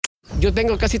Yo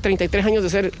tengo casi 33 años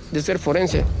de ser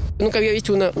forense. Nunca había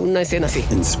visto una escena así.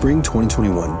 In spring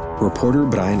 2021, reporter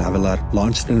Brian Avelar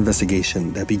launched an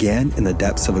investigation that began in the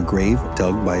depths of a grave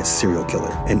dug by a serial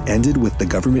killer and ended with the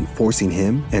government forcing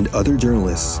him and other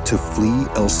journalists to flee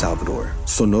El Salvador.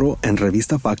 Sonoro and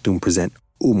Revista Factum present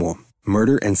Humo,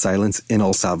 Murder and Silence in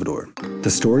El Salvador. The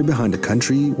story behind a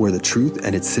country where the truth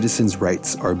and its citizens'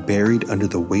 rights are buried under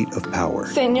the weight of power.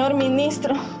 Señor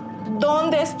Ministro,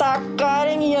 ¿dónde está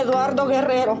Karen y Eduardo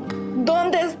Guerrero?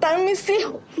 ¿Dónde están mis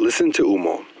hijos? Listen to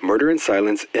Humo, Murder and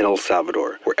Silence in El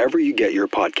Salvador, wherever you get your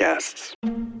podcasts.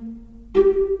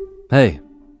 Hey,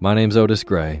 my name's Otis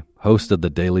Gray, host of the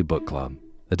Daily Book Club,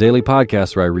 a daily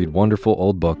podcast where I read wonderful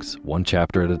old books, one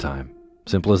chapter at a time.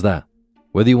 Simple as that.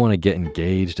 Whether you want to get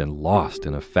engaged and lost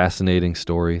in a fascinating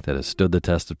story that has stood the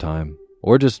test of time,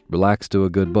 or just relax to a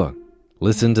good book,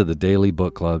 listen to the Daily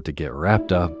Book Club to get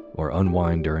wrapped up or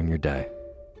unwind during your day.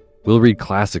 We'll read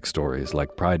classic stories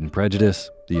like Pride and Prejudice,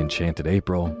 The Enchanted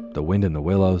April, The Wind in the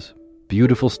Willows,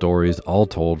 beautiful stories all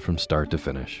told from start to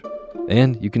finish.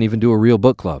 And you can even do a real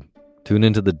book club. Tune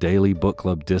into the Daily Book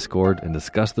Club Discord and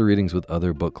discuss the readings with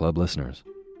other book club listeners.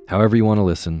 However you want to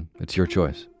listen, it's your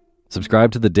choice.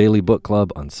 Subscribe to the Daily Book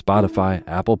Club on Spotify,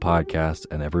 Apple Podcasts,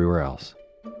 and everywhere else.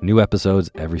 New episodes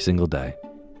every single day.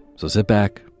 So sit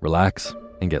back, relax,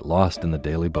 and get lost in the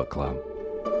Daily Book Club.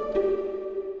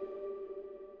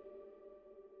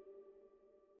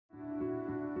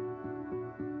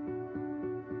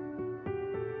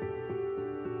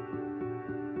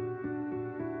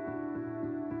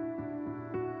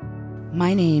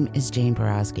 My name is Jane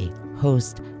Borowski,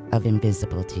 host of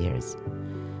Invisible Tears.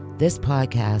 This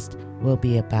podcast will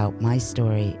be about my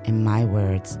story in my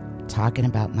words, talking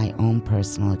about my own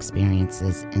personal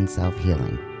experiences in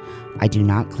self-healing. I do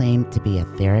not claim to be a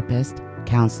therapist,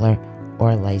 counselor,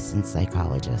 or licensed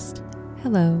psychologist.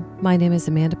 Hello, my name is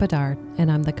Amanda Bedard,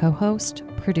 and I'm the co-host,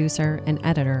 producer, and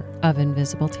editor of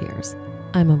Invisible Tears.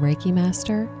 I'm a Reiki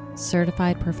master,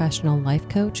 certified professional life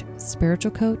coach,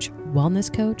 spiritual coach,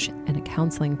 wellness coach, and a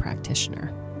counseling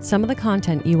practitioner. Some of the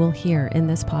content you will hear in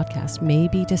this podcast may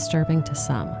be disturbing to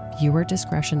some. Viewer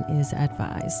discretion is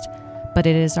advised. But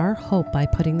it is our hope by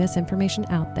putting this information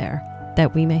out there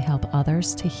that we may help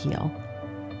others to heal.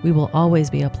 We will always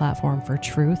be a platform for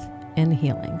truth and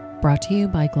healing. Brought to you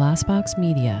by Glassbox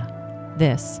Media.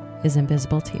 This is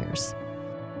Invisible Tears.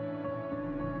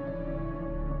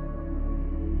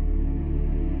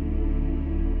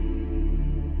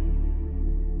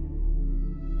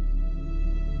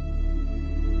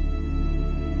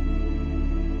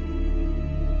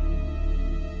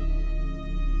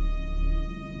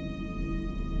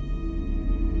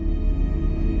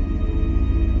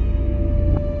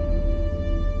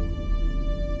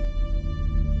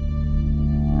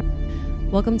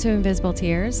 Welcome to Invisible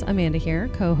Tears. Amanda here,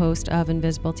 co-host of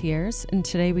Invisible Tears. And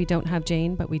today we don't have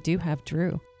Jane, but we do have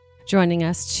Drew joining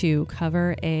us to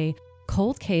cover a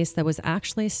cold case that was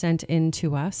actually sent in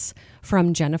to us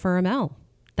from Jennifer Amell.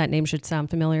 That name should sound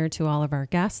familiar to all of our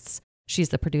guests. She's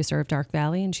the producer of Dark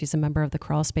Valley, and she's a member of the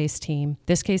Crawl Space team.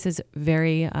 This case is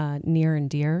very near and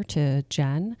dear to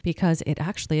Jen because it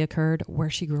actually occurred where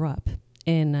she grew up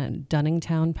in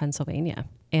Dunningtown, Pennsylvania.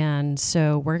 And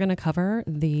so we're going to cover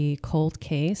the cold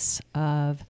case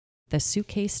of the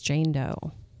Suitcase Jane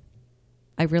Doe.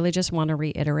 I really just want to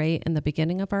reiterate, in the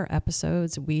beginning of our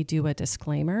episodes, we do a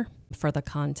disclaimer for the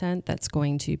content that's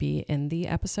going to be in the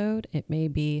episode. It may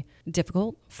be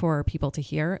difficult for people to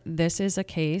hear. This is a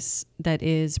case that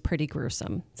is pretty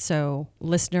gruesome, so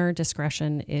listener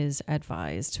discretion is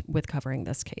advised with covering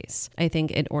this case. I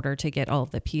think in order to get all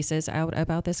of the pieces out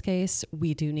about this case,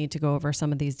 we do need to go over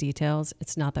some of these details.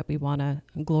 It's not that we want to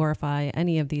glorify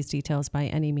any of these details by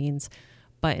any means,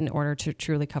 but in order to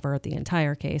truly cover the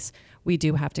entire case, we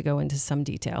do have to go into some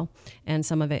detail, and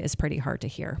some of it is pretty hard to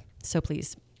hear. So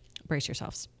please brace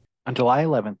yourselves. On July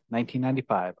 11th,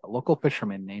 1995, a local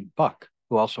fisherman named Buck,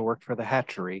 who also worked for the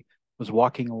hatchery, was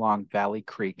walking along Valley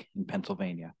Creek in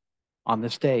Pennsylvania. On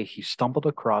this day, he stumbled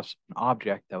across an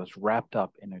object that was wrapped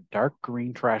up in a dark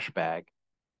green trash bag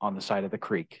on the side of the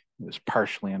creek. It was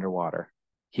partially underwater.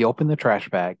 He opened the trash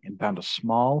bag and found a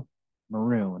small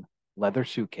maroon leather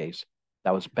suitcase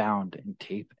that was bound in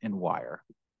tape and wire.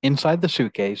 Inside the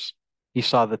suitcase, he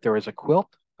saw that there was a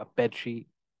quilt, a bedsheet,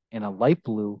 and a light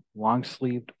blue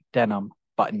long-sleeved denim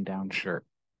button-down shirt.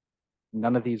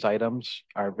 None of these items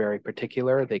are very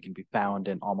particular. They can be found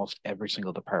in almost every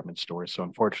single department store. So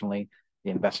unfortunately,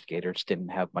 the investigators didn't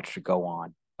have much to go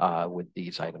on with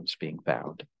these items being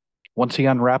found. Once he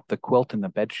unwrapped the quilt and the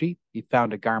bedsheet, he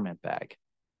found a garment bag.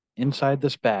 Inside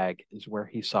this bag is where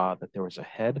he saw that there was a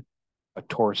head, a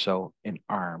torso, and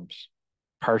arms.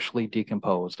 partially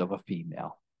decomposed of a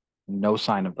female. No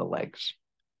sign of the legs.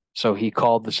 So he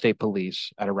called the state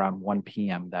police at around 1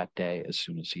 p.m. that day as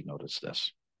soon as he noticed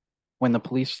this. When the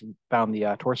police found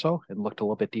the torso and looked a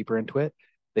little bit deeper into it,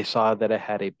 they saw that it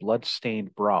had a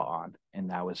blood-stained bra on,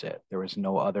 and that was it. There was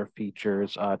no other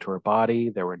features to her body.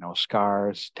 There were no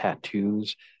scars,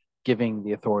 tattoos, giving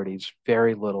the authorities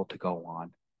very little to go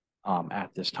on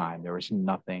at this time. There was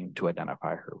nothing to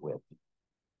identify her with.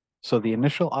 So the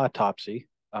initial autopsy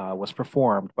was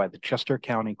performed by the Chester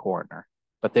County coroner,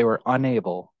 but they were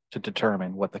unable to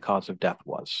determine what the cause of death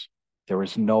was. There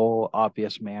was no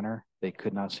obvious manner. They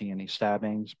could not see any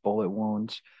stabbings, bullet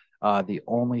wounds. The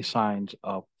only signs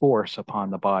of force upon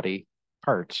the body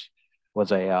parts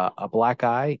was a black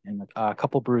eye and a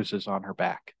couple bruises on her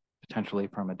back, potentially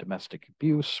from a domestic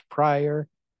abuse prior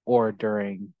or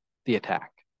during the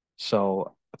attack.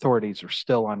 So authorities are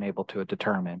still unable to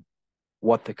determine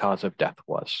what the cause of death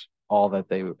was. All that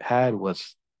they had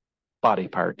was body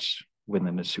parts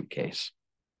within a suitcase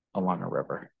along a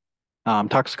river.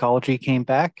 Toxicology came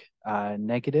back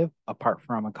negative, apart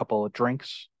from a couple of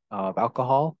drinks of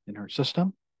alcohol in her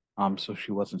system. So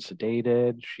she wasn't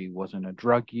sedated, she wasn't a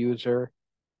drug user,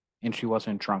 and she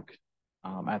wasn't drunk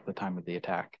at the time of the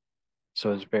attack.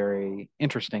 So it's very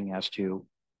interesting as to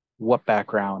what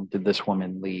background did this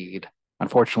woman lead.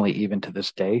 Unfortunately, even to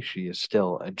this day, she is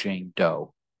still a Jane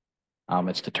Doe.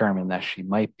 It's determined that she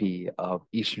might be of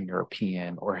Eastern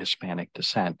European or Hispanic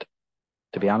descent.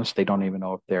 To be honest, they don't even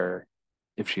know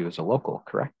if she was a local,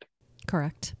 correct?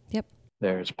 Correct. Yep.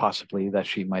 There's possibly that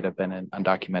she might have been an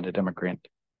undocumented immigrant.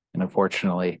 And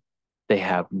unfortunately, they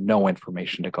have no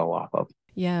information to go off of.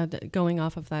 Yeah, going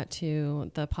off of that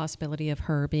too, the possibility of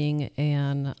her being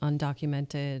an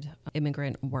undocumented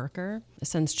immigrant worker.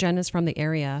 Since Jen is from the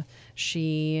area,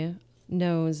 she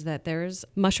knows that there's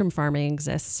mushroom farming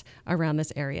exists around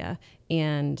this area,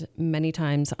 and many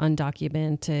times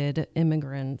undocumented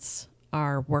immigrants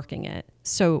are working it.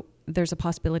 So there's a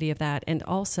possibility of that. And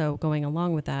also going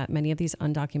along with that, many of these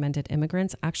undocumented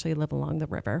immigrants actually live along the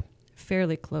river,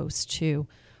 fairly close to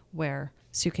where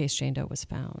Suitcase Jane Doe was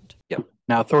found. Yep.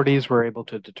 Now, authorities were able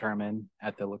to determine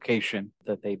at the location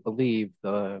that they believe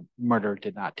the murder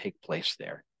did not take place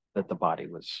there, that the body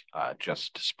was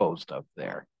just disposed of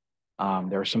there.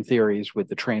 There are some theories with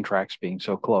the train tracks being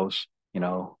so close.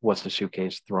 Was the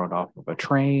suitcase thrown off of a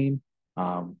train?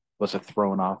 Was it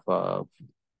thrown off of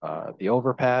the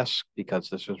overpass? Because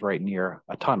this was right near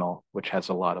a tunnel, which has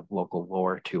a lot of local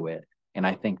lore to it. And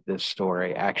I think this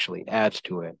story actually adds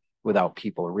to it without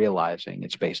people realizing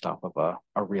it's based off of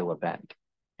a real event.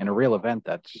 And a real event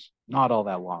that's not all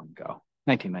that long ago.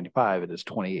 1995, it is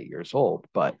 28 years old,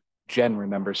 but Jen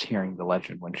remembers hearing the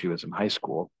legend when she was in high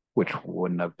school, which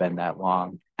wouldn't have been that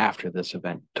long after this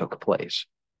event took place.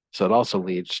 So it also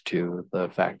leads to the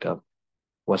fact of,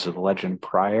 was it a legend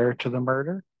prior to the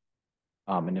murder?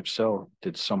 And if so,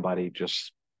 did somebody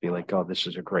just be like, oh, this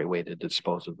is a great way to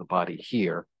dispose of the body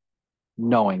here,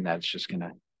 knowing that it's just going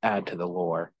to add to the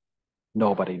lore?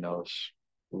 Nobody knows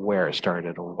where it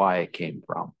started or why it came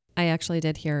from. I actually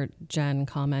did hear Jen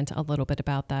comment a little bit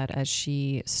about that as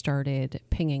she started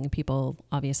pinging people,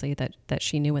 obviously, that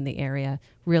she knew in the area,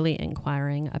 really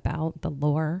inquiring about the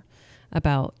lore,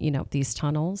 about, these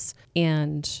tunnels.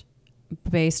 And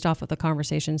based off of the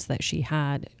conversations that she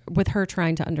had with her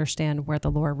trying to understand where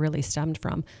the lore really stemmed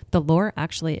from, the lore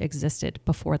actually existed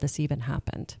before this even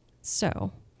happened.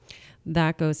 So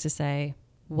that goes to say,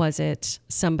 was it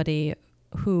somebody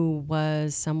who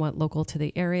was somewhat local to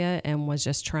the area and was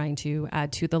just trying to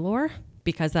add to the lore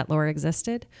because that lore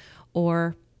existed,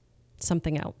 or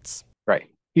something else? Right.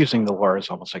 Using the lore as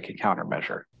almost like a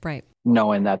countermeasure. Right.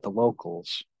 Knowing that the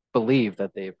locals believe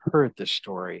that they've heard this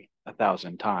story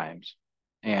 1,000 times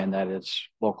and that it's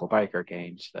local biker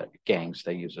gangs that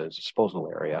use it as a disposal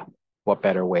area. What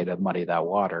better way to muddy that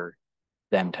water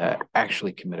than to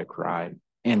actually commit a crime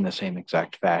in the same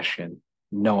exact fashion,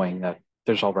 knowing that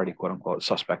there's already quote unquote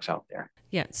suspects out there.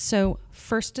 Yeah. So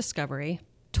first discovery,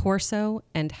 torso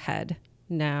and head.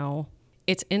 Now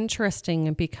it's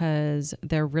interesting because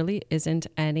there really isn't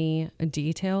any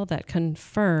detail that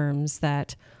confirms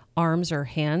that arms or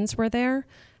hands were there.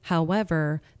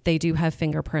 However, they do have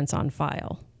fingerprints on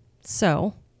file.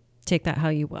 So take that how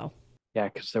you will. Yeah,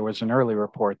 because there was an early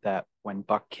report that when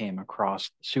Buck came across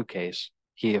the suitcase,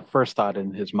 he first thought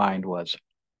in his mind was,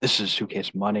 this is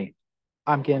suitcase money.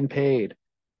 I'm getting paid.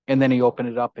 And then he opened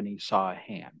it up and he saw a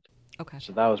hand. Okay.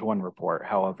 So that was one report.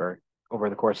 However, over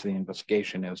the course of the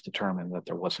investigation, it was determined that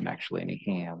there wasn't actually any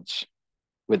hands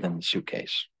within the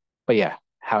suitcase. But yeah,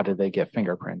 how did they get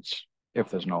fingerprints if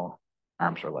there's no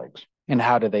arms or legs? And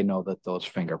how do they know that those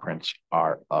fingerprints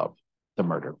are of the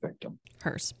murder victim.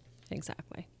 Hers.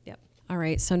 Exactly. Yep. All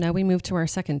right. So now we move to our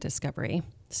second discovery.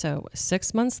 So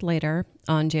 6 months later,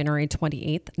 on January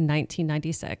 28th,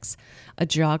 1996, a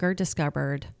jogger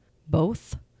discovered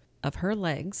both of her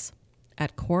legs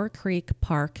at Core Creek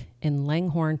Park in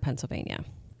Langhorne, Pennsylvania.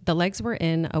 The legs were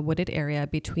in a wooded area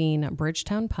between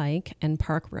Bridgetown Pike and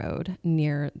Park Road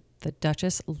near the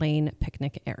Duchess Lane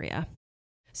picnic area.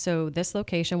 So this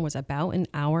location was about an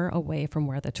hour away from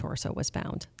where the torso was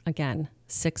found. Again,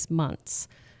 6 months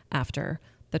after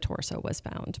the torso was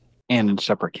found. And in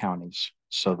separate counties.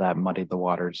 So that muddied the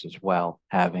waters as well,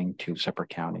 having 2 separate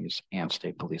counties and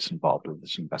state police involved with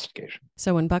this investigation.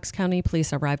 So when Bucks County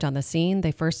police arrived on the scene,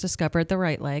 they first discovered the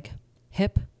right leg,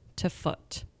 hip to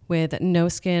foot. With no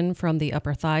skin from the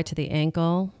upper thigh to the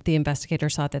ankle, the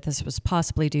investigators thought that this was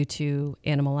possibly due to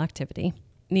animal activity.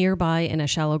 Nearby in a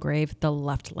shallow grave, the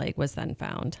left leg was then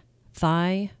found.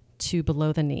 Thigh to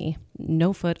below the knee,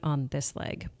 no foot on this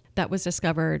leg. That was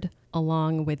discovered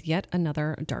along with yet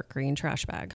another dark green trash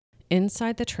bag.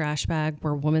 Inside the trash bag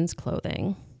were women's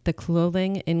clothing. The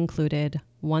clothing included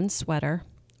one sweater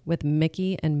with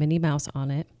Mickey and Minnie Mouse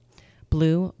on it,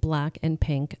 blue, black, and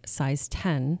pink, size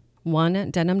 10,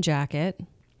 one denim jacket,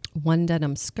 one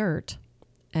denim skirt,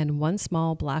 and one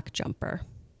small black jumper.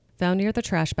 Found near the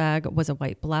trash bag was a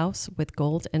white blouse with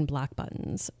gold and black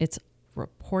buttons. It's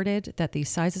reported that the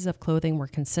sizes of clothing were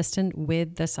consistent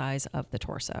with the size of the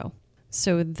torso.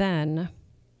 So then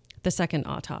the second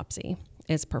autopsy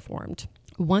is performed.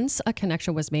 Once a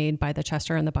connection was made by the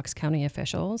Chester and the Bucks County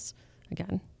officials,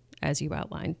 again, as you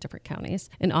outlined, different counties,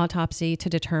 an autopsy to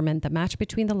determine the match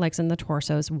between the legs and the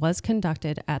torsos was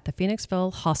conducted at the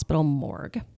Phoenixville Hospital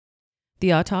morgue.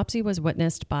 The autopsy was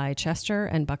witnessed by Chester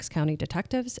and Bucks County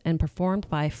detectives and performed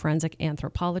by forensic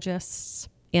anthropologists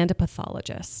and a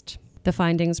pathologist. The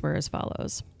findings were as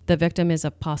follows. The victim is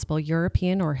of possible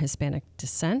European or Hispanic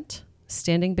descent,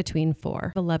 standing between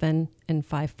 4'11" and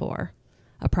 5'4".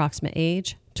 Approximate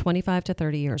age, 25 to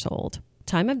 30 years old.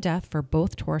 Time of death for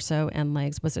both torso and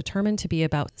legs was determined to be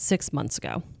about 6 months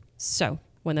ago. So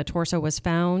when the torso was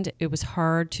found, it was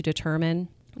hard to determine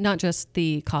not just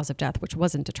the cause of death, which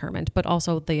wasn't determined, but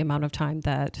also the amount of time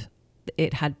that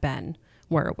it had been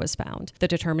where it was found. The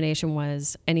determination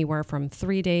was anywhere from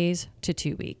 3 days to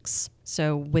 2 weeks.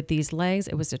 So with these legs,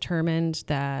 it was determined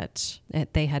that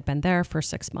they had been there for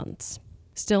 6 months.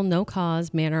 Still no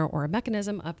cause, manner, or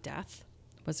mechanism of death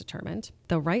was determined.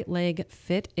 The right leg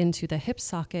fit into the hip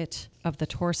socket of the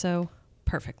torso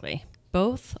perfectly.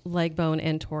 Both leg bone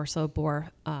and torso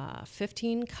bore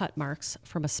 15 cut marks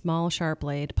from a small sharp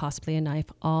blade, possibly a knife.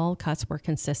 All cuts were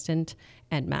consistent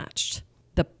and matched.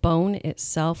 The bone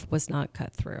itself was not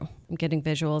cut through. I'm getting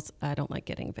visuals. I don't like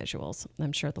getting visuals.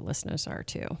 I'm sure the listeners are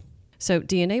too. So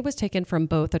DNA was taken from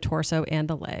both the torso and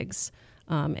the legs,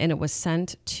 and it was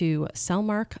sent to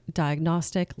Cellmark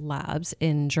Diagnostic Labs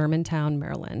in Germantown,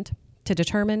 Maryland, to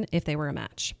determine if they were a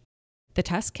match. The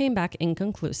test came back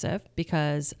inconclusive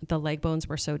because the leg bones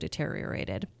were so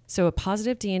deteriorated. So a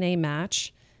positive DNA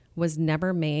match was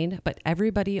never made, but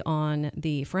everybody on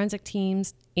the forensic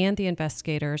teams and the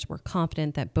investigators were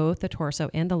confident that both the torso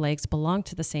and the legs belonged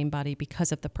to the same body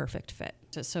because of the perfect fit.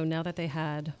 So now that they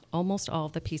had almost all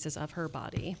of the pieces of her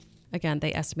body, again,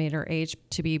 they estimated her age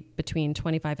to be between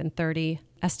 25 and 30,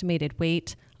 estimated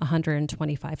weight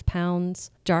 125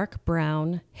 pounds, dark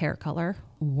brown hair color,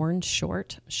 worn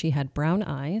short. She had brown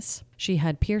eyes. She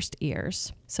had pierced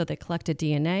ears. So they collected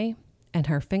DNA, and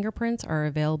her fingerprints are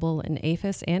available in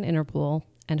APHIS and Interpol,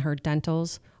 and her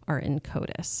dentals are in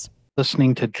CODIS.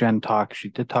 Listening to Jen talk, she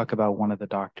did talk about one of the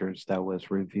doctors that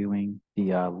was reviewing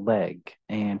the leg,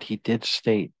 and he did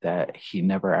state that he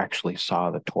never actually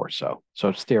saw the torso. So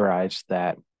it's theorized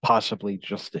that possibly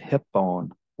just the hip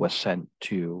bone was sent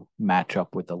to match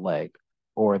up with the leg,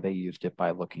 or they used it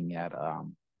by looking at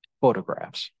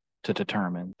photographs to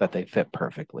determine that they fit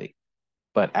perfectly.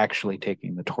 But actually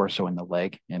taking the torso and the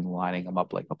leg and lining them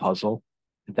up like a puzzle,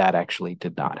 that actually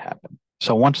did not happen.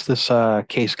 So once this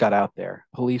case got out there,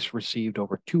 police received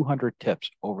over 200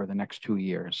 tips over the next 2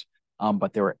 years,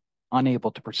 but they were unable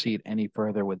to proceed any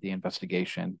further with the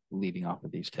investigation leading off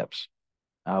of these tips.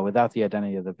 Without the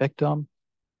identity of the victim,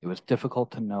 it was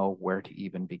difficult to know where to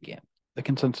even begin. The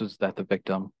consensus is that the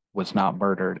victim was not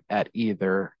murdered at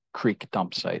either creek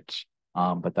dump sites,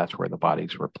 but that's where the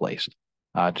bodies were placed.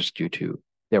 Just due to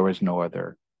there was no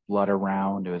other blood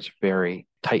around. It was very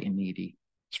tight and needy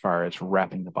as far as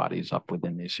wrapping the bodies up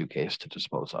within the suitcase to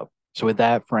dispose of. So with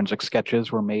that, forensic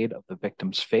sketches were made of the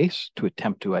victim's face to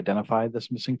attempt to identify this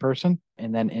missing person.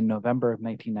 And then in November of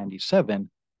 1997,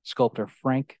 sculptor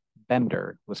Frank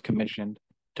Bender was commissioned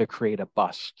to create a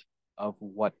bust of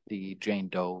what the Jane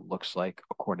Doe looks like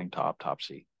according to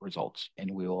autopsy results.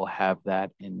 And we will have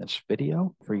that in this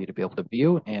video for you to be able to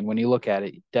view. And when you look at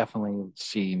it, it definitely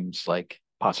seems like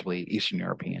possibly Eastern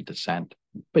European descent,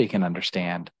 but you can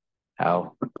understand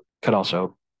how it could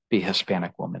also be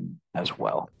Hispanic woman as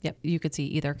well. Yep, you could see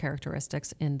either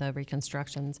characteristics in the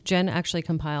reconstructions. Jen actually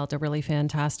compiled a really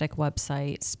fantastic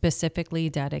website specifically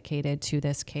dedicated to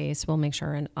this case. We'll make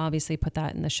sure and obviously put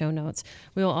that in the show notes.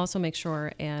 We will also make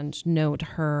sure and note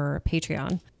her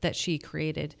Patreon that she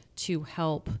created to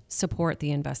help support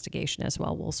the investigation as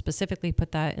well. We'll specifically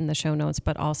put that in the show notes,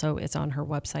 but also it's on her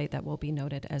website that will be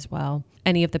noted as well.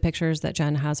 Any of the pictures that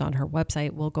Jen has on her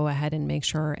website, we'll go ahead and make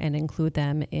sure and include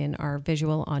them in our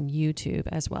visual on YouTube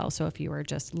as well. So if you are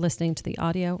just listening to the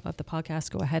audio of the podcast,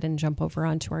 go ahead and jump over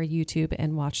onto our YouTube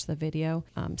and watch the video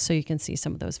so you can see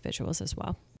some of those visuals as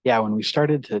well. Yeah, when we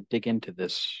started to dig into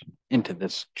this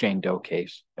Jane Doe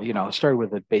case, I started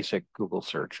with a basic Google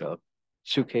search of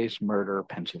Suitcase murder,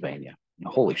 Pennsylvania.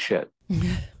 Holy shit.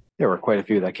 There were quite a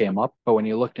few that came up, but when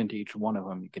you looked into each one of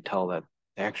them, you could tell that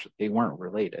they weren't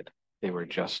related. They were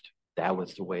just, that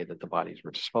was the way that the bodies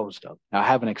were disposed of. Now, I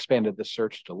haven't expanded this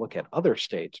search to look at other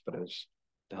states, but it was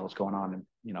the hell's going on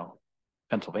in,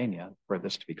 Pennsylvania for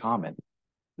this to be common.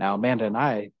 Now, Amanda and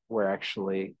I were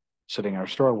actually sitting in our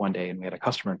store one day and we had a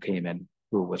customer came in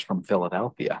who was from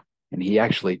Philadelphia. And he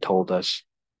actually told us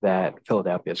that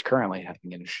Philadelphia is currently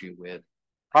having an issue with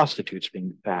prostitutes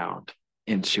being found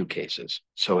in suitcases.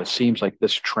 So it seems like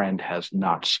this trend has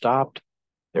not stopped.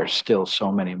 There's still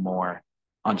so many more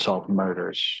unsolved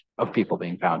murders of people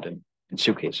being found in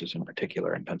suitcases, in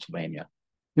particular in Pennsylvania.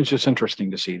 It's just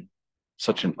interesting to see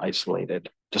such an isolated,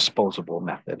 disposable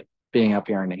method. Being up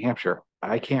here in New Hampshire,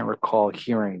 I can't recall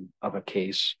hearing of a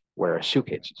case where a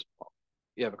suitcase is involved.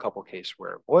 You have a couple of cases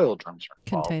where oil drums are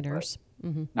involved, containers.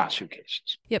 Not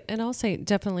suitcases. Yep. And I'll say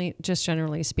definitely, just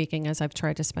generally speaking, as I've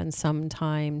tried to spend some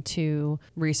time to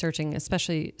researching,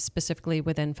 especially specifically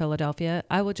within Philadelphia,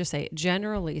 I will just say,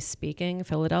 generally speaking,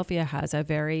 Philadelphia has a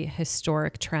very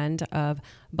historic trend of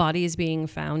bodies being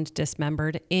found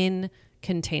dismembered in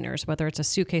containers, whether it's a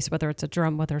suitcase, whether it's a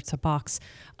drum, whether it's a box.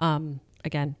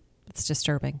 Again, it's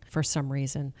disturbing for some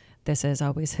reason. This has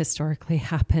always historically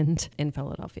happened in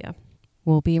Philadelphia.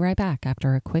 We'll be right back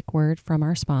after a quick word from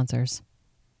our sponsors.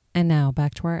 And now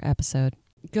back to our episode.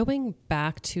 Going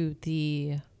back to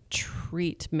the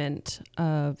treatment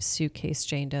of Suitcase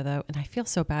Jane Doe, though, and I feel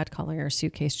so bad calling her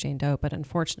Suitcase Jane Doe, but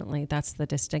unfortunately that's the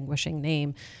distinguishing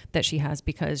name that she has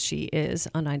because she is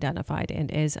unidentified and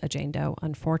is a Jane Doe,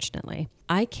 unfortunately.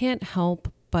 I can't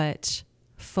help but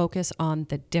focus on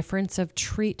the difference of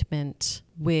treatment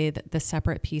with the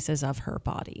separate pieces of her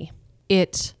body.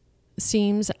 It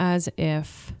seems as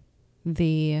if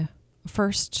the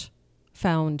first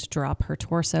found drop, her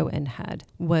torso and head,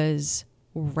 was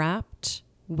wrapped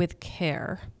with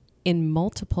care in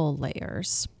multiple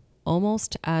layers,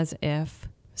 almost as if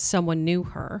someone knew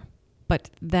her,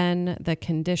 but then the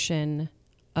condition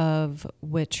of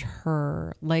which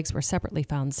her legs were separately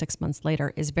found 6 months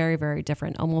later is very, very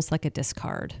different, almost like a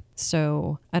discard.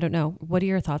 So I don't know. What are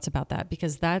your thoughts about that?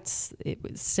 Because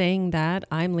saying that,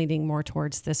 I'm leaning more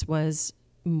towards this was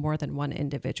more than one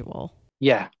individual.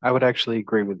 Yeah, I would actually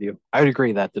agree with you. I would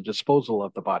agree that the disposal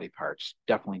of the body parts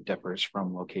definitely differs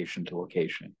from location to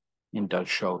location and does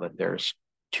show that there's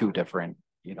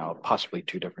possibly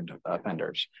two different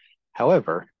offenders.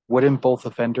 However, wouldn't both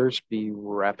offenders be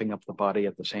wrapping up the body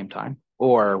at the same time?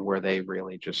 Or were they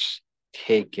really just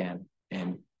taken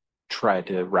and tried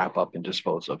to wrap up and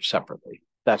dispose of separately?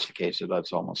 If that's the case, it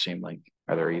does almost seem like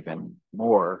are there even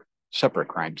more separate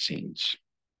crime scenes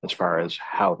as far as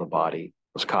how the body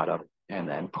was caught up and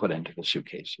then put into the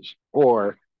suitcases?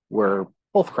 Or were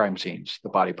both crime scenes, the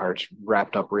body parts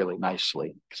wrapped up really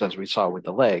nicely? Because as we saw with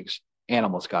the legs,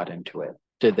 animals got into it.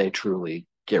 Did they truly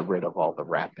get rid of all the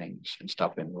wrappings and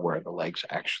stuff and where the legs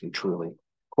actually truly,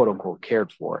 quote unquote,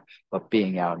 cared for? But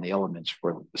being out in the elements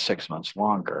for 6 months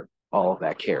longer, all of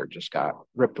that care just got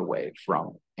ripped away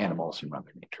from animals and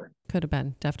Mother Nature. Could have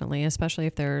been, definitely, especially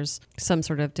if there's some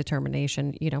sort of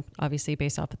determination, obviously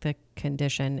based off of the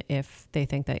condition. If they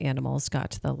think that animals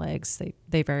got to the legs,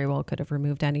 they very well could have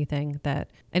removed anything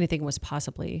was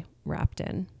possibly wrapped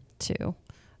in too,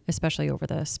 especially over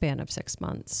the span of 6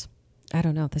 months. I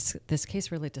don't know. This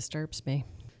case really disturbs me.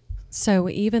 So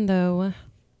even though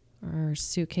our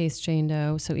Suitcase Jane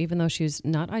Doe, even though she's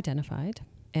not identified,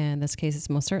 and this case is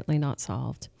most certainly not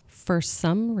solved, for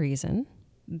some reason,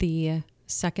 the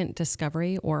second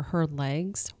discovery, or her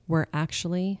legs, were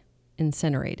actually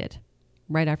incinerated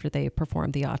right after they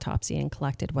performed the autopsy and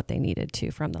collected what they needed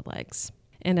to from the legs.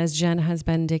 And as Jen has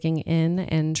been digging in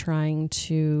and trying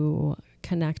to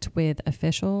connect with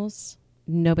officials,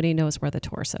 nobody knows where the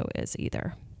torso is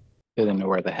either. They didn't know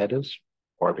where the head is,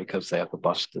 or because they have the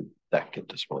busted that get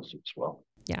disposed of as well.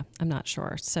 Yeah, I'm not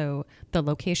sure. So the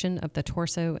location of the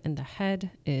torso and the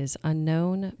head is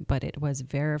unknown, but it was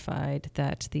verified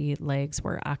that the legs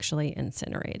were actually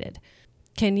incinerated.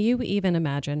 Can you even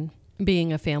imagine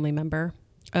being a family member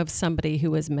of somebody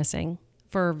who was missing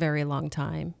for a very long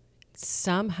time,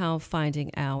 somehow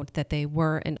finding out that they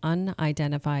were an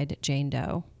unidentified Jane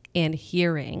Doe and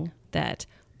hearing that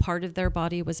part of their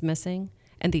body was missing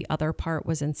and the other part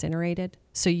was incinerated,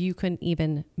 so you couldn't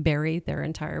even bury their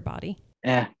entire body?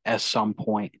 At some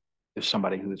point, if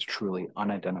somebody who is truly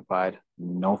unidentified,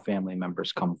 no family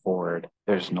members come forward,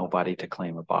 there's nobody to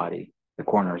claim a body. The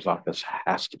coroner's office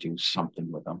has to do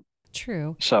something with them.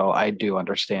 True. So I do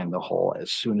understand the whole,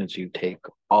 as soon as you take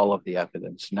all of the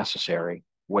evidence necessary,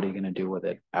 what are you going to do with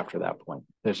it after that point?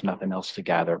 There's nothing else to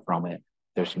gather from it.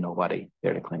 There's nobody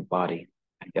there to claim body.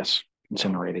 I guess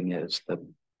incinerating is the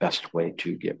best way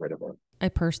to get rid of it. I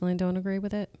personally don't agree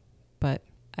with it, but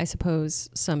I suppose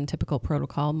some typical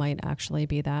protocol might actually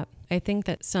be that. I think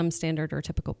that some standard or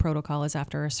typical protocol is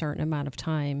after a certain amount of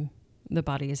time, the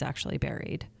body is actually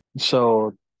buried.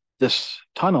 So this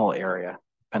tunnel area,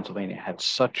 Pennsylvania, had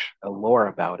such a lore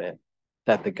about it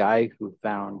that the guy who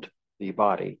found the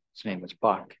body, his name is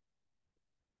Buck,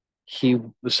 he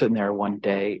was sitting there one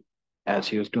day as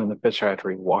he was doing the fish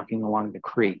hatchery, walking along the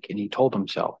creek, and he told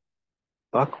himself,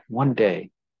 Buck, one day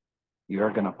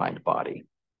you're going to find a body.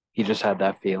 He just had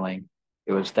that feeling.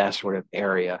 It was that sort of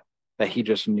area that he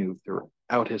just knew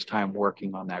throughout his time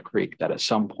working on that creek that at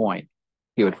some point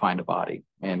he would find a body.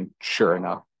 And sure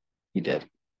enough, he did.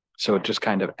 So it just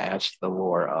kind of adds to the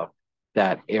lore of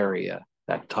that area,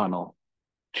 that tunnel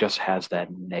just has that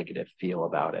negative feel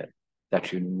about it,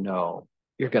 that you know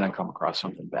you're going to come across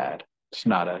something bad. It's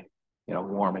not a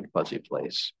warm and fuzzy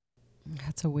place.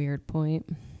 That's a weird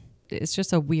point. It's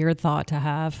just a weird thought to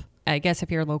have. I guess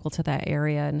if you're local to that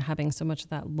area and having so much of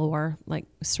that lore, like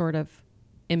sort of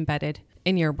embedded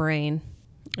in your brain,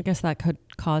 I guess that could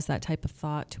cause that type of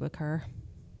thought to occur.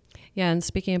 Yeah, and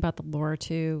speaking about the lore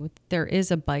too, there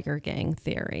is a biker gang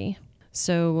theory.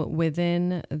 So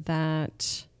within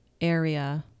that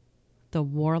area, the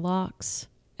warlocks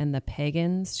and the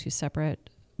pagans, two separate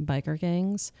biker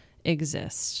gangs,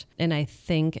 exist. And I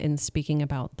think in speaking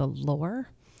about the lore,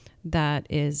 that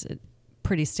is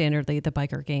pretty standardly the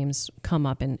biker games come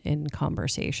up in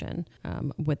conversation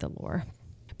with the lore.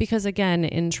 Because again,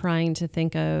 in trying to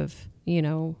think of,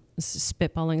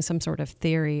 spitballing some sort of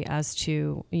theory as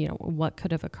to, what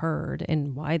could have occurred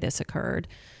and why this occurred,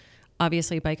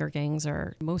 obviously biker gangs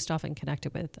are most often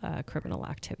connected with criminal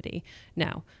activity.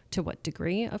 Now, to what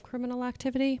degree of criminal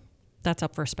activity? That's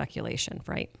up for speculation,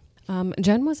 right?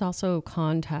 Jen was also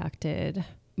contacted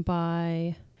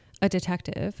by a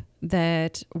detective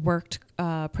that worked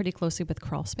pretty closely with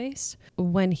Crawlspace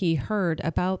when he heard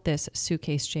about this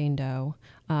Suitcase Jane Doe,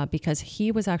 because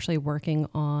he was actually working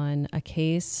on a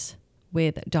case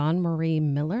with Dawn Marie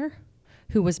Miller,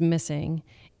 who was missing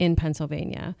in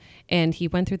Pennsylvania. And he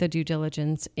went through the due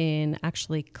diligence in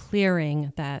actually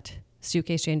clearing that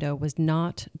Suitcase Jane Doe was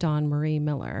not Dawn Marie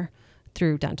Miller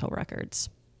through dental records.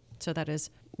 So that is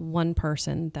one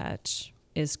person that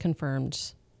is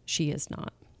confirmed she is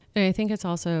not. And I think it's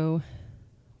also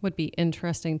would be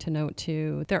interesting to note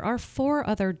too, there are 4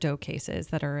 other Doe cases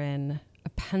that are in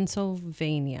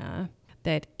Pennsylvania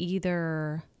that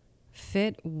either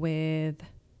fit with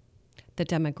the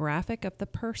demographic of the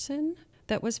person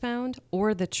that was found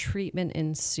or the treatment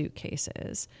in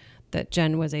suitcases that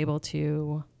Jen was able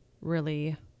to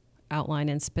really outline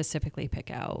and specifically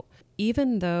pick out.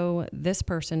 Even though this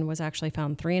person was actually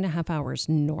found 3.5 hours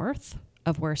north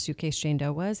of where Suitcase Jane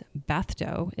Doe was, Beth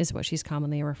Doe is what she's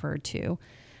commonly referred to,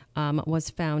 was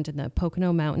found in the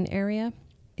Pocono Mountain area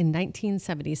in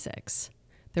 1976.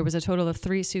 There was a total of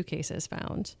 3 suitcases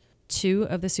found. 2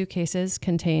 of the suitcases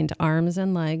contained arms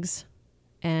and legs,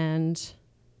 and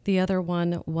the other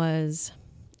one was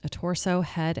a torso,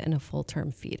 head, and a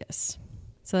full-term fetus.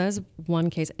 So that was one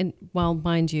case. And well,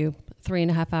 mind you,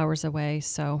 3.5 hours away,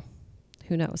 so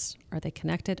who knows? Are they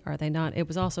connected? Are they not? It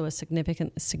was also a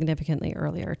significantly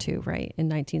earlier too, right? In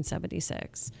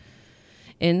 1976.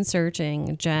 In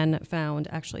searching, Jen found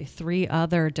actually 3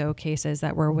 other Doe cases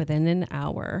that were within an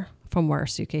hour from where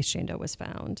Suitcase Jane Doe was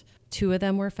found. 2 of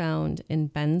them were found in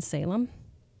Bensalem,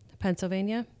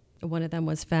 Pennsylvania. One of them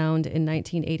was found in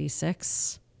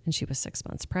 1986, and she was 6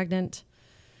 months pregnant.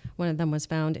 One of them was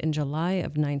found in July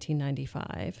of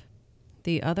 1995.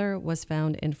 The other was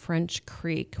found in French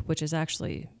Creek, which is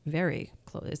actually very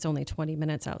close. It's only 20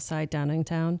 minutes outside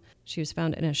Downingtown. She was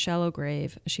found in a shallow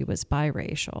grave. She was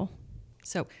biracial.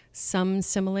 So some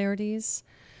similarities,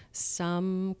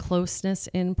 some closeness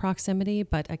in proximity,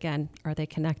 but again, are they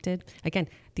connected? Again,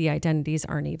 the identities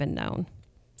aren't even known.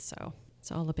 So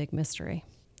it's all a big mystery.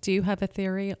 Do you have a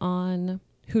theory on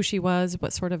who she was,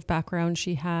 what sort of background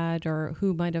she had, or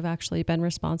who might have actually been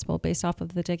responsible based off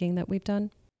of the digging that we've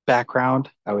done? Background,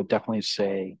 I would definitely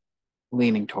say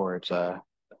leaning towards a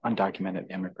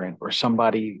undocumented immigrant or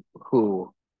somebody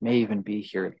who may even be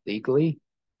here legally,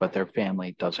 but their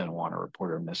family doesn't want to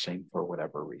report her missing for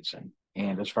whatever reason.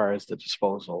 And as far as the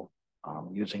disposal,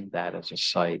 using that as a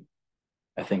site,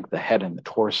 I think the head and the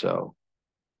torso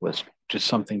was just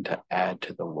something to add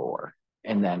to the lore.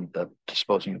 And then the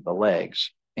disposing of the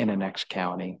legs in the next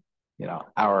county,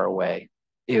 hour away,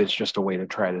 it was just a way to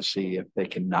try to see if they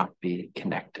cannot be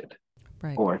connected,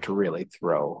 right, or to really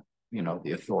throw,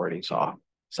 the authorities off.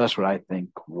 So that's what I think,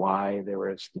 why there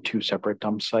was the two separate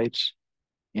dump sites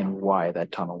and why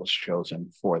that tunnel was chosen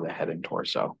for the head and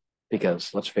torso.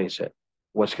 Because let's face it,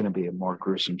 what's going to be a more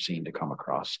gruesome scene to come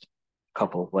across? A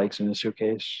couple of legs in a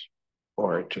suitcase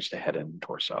or just a head and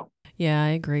torso? Yeah, I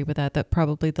agree with that. That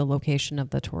probably the location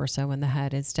of the torso and the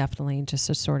head is definitely just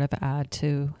to sort of add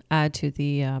to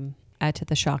the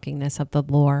shockingness of the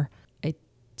lore. I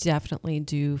definitely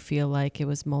do feel like it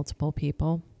was multiple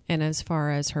people. And as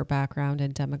far as her background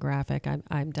and demographic,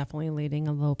 I'm definitely leaning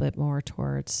a little bit more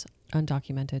towards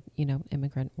undocumented,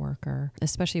 immigrant worker,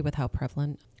 especially with how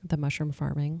prevalent the mushroom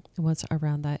farming was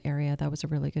around that area. That was a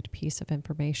really good piece of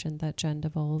information that Jen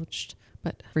divulged.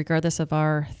 But regardless of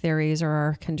our theories or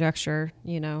our conjecture,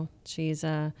 she's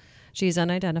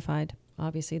unidentified.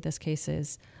 Obviously, this case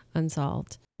is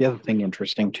unsolved. The other thing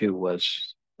interesting too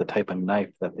was the type of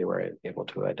knife that they were able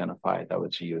to identify that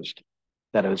was used.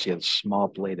 That it was a small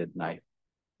bladed knife,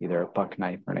 either a buck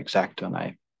knife or an X-Acto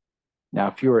knife. Now,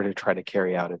 if you were to try to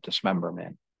carry out a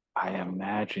dismemberment, I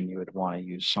imagine you would want to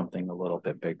use something a little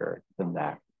bit bigger than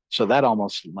that. So that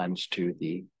almost lends to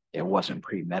it wasn't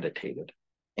premeditated.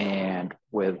 And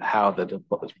with how the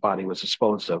body was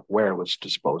disposed of, where it was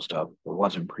disposed of, it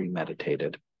wasn't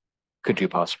premeditated. Could you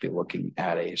possibly be looking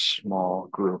at a small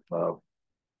group of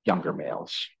younger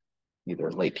males, either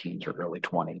late teens or early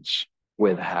 20s,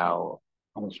 with how,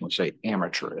 I almost want to say,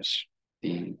 amateurish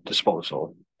the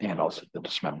disposal and also the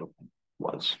dismemberment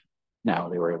was. Now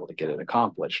they were able to get it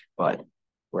accomplished, but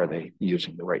were they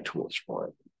using the right tools for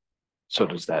it? So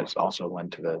does that also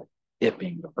lend to it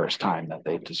being the first time that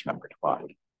they dismembered a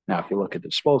body? Now, if you look at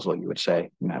disposal, you would say,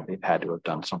 they've had to have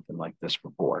done something like this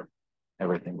before.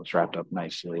 Everything was wrapped up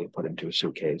nicely, put into a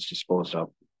suitcase, disposed of.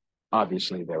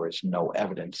 Obviously, there was no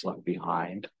evidence left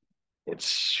behind.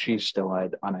 She's still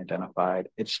unidentified.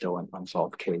 It's still an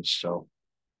unsolved case. So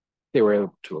they were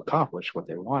able to accomplish what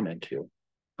they wanted to,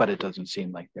 but it doesn't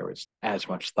seem like there was as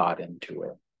much thought into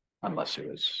it unless it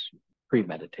was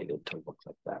premeditated to look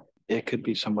like that. It could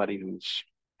be somebody who's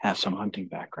has some hunting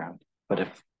background, but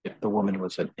if the woman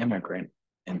was an immigrant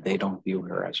and they don't view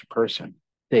her as a person,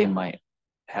 they might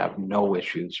have no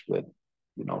issues with,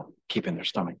 keeping their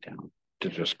stomach down to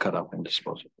just cut up and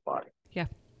dispose of the body. Yeah.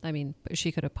 I mean,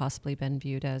 she could have possibly been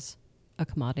viewed as a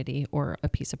commodity or a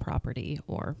piece of property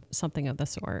or something of the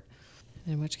sort,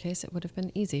 in which case it would have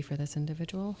been easy for this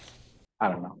individual. I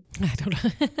don't know.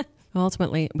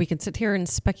 Ultimately, we can sit here and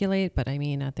speculate, but I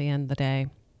mean, at the end of the day,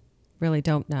 really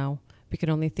don't know. We could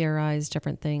only theorize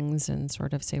different things and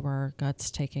sort of say where our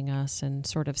gut's taking us and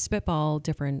sort of spitball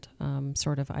different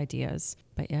sort of ideas.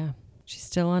 But yeah, she's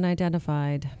still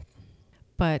unidentified.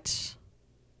 But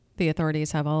the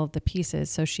authorities have all of the pieces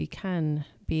so she can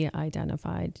be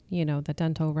identified. The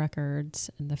dental records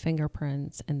and the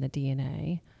fingerprints and the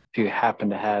DNA. If you happen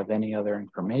to have any other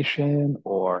information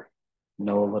or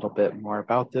know a little bit more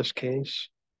about this case,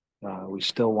 we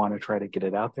still want to try to get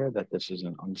it out there that this is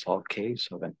an unsolved case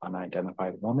of an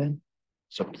unidentified woman.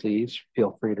 So please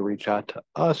feel free to reach out to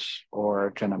us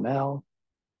or Jenna Mel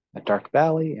at Dark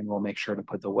Valley, and we'll make sure to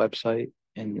put the website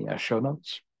in the show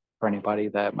notes for anybody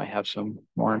that might have some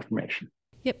more information.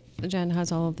 Yep, Jen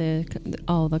has all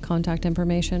the contact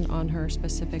information on her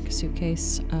specific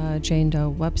Suitcase Jane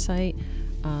Doe website.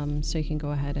 So you can go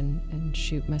ahead and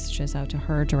shoot messages out to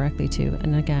her directly too.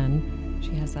 And again,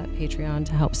 she has that Patreon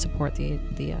to help support the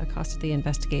cost of the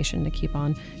investigation, to keep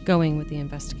on going with the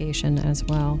investigation as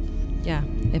well. Yeah,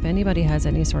 if anybody has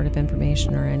any sort of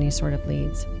information or any sort of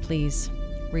leads, please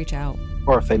reach out.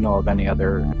 Or if they know of any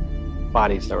other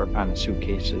bodies that were found in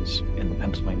suitcases in the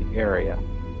Pennsylvania area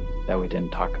that we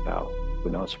didn't talk about,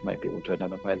 who knows, might be able to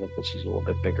identify that this is a little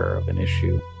bit bigger of an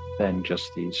issue than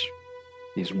just these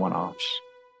these one-offs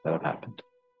that have happened.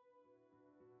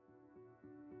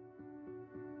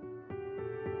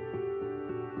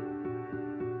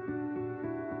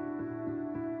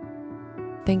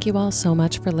 Thank you all so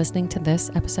much for listening to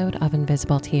this episode of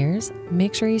Invisible Tears.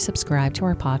 Make sure you subscribe to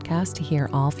our podcast to hear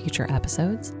all future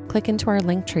episodes. Click into our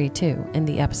link tree too in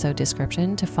the episode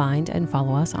description to find and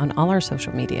follow us on all our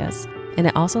social medias. And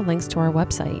it also links to our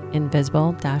website,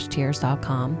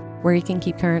 invisible-tears.com, where you can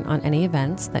keep current on any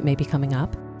events that may be coming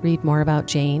up, read more about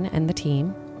Jane and the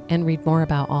team, and read more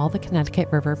about all the Connecticut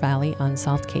River Valley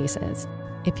unsolved cases.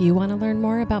 If you want to learn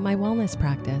more about my wellness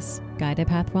practice, Guided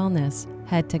Path Wellness,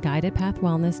 head to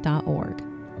guidedpathwellness.org.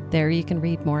 There you can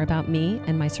read more about me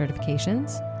and my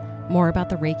certifications, more about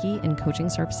the Reiki and coaching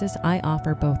services I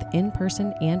offer both in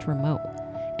person and remote,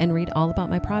 and read all about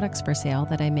my products for sale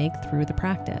that I make through the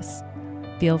practice.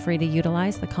 Feel free to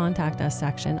utilize the Contact Us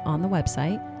section on the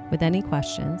website with any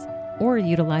questions, or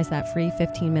utilize that free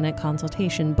 15-minute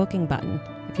consultation booking button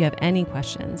if you have any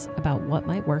questions about what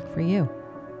might work for you.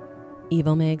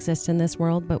 Evil may exist in this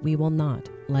world, but we will not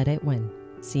let it win.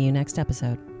 See you next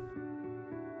episode.